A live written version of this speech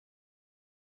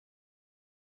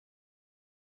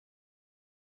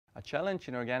A challenge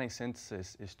in organic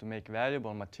synthesis is to make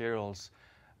valuable materials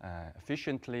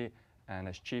efficiently and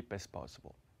as cheap as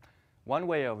possible. One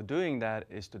way of doing that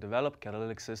is to develop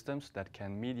catalytic systems that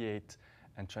can mediate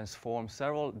and transform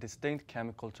several distinct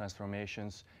chemical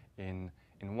transformations in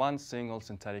one single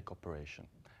synthetic operation.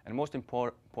 And most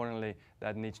importantly,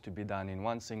 that needs to be done in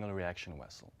one single reaction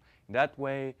vessel. In that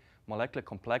way, molecular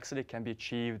complexity can be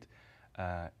achieved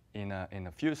in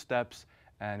a few steps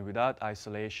and without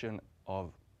isolation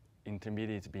of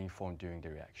intermediates being formed during the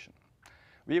reaction.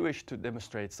 We wish to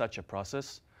demonstrate such a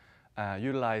process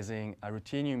utilizing a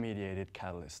ruthenium-mediated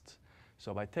catalyst.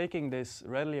 So by taking this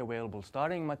readily available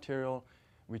starting material,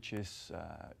 which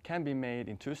can be made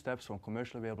in 2 steps from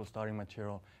commercially available starting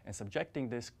material, and subjecting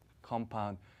this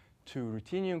compound to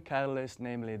ruthenium catalyst,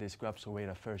 namely this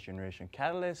Grubb-Soveta first-generation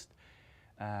catalyst,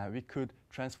 we could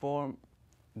transform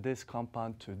this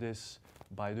compound to this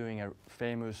by doing a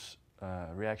famous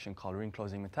reaction called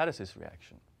ring-closing metathesis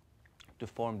reaction to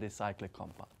form this cyclic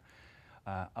compound.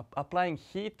 Applying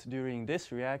heat during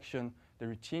this reaction, the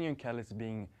ruthenium catalyst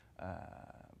being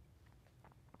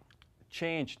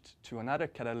changed to another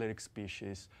catalytic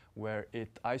species where it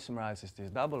isomerizes this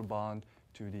double bond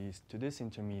to this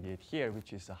intermediate here,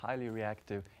 which is a highly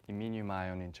reactive iminium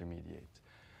ion intermediate.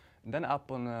 And then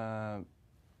upon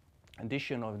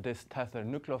addition of this tethered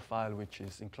nucleophile, which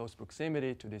is in close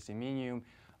proximity to this iminium,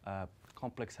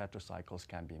 complex heterocycles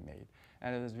can be made.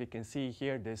 And as we can see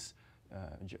here, this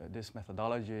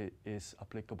methodology is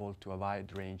applicable to a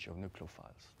wide range of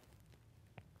nucleophiles.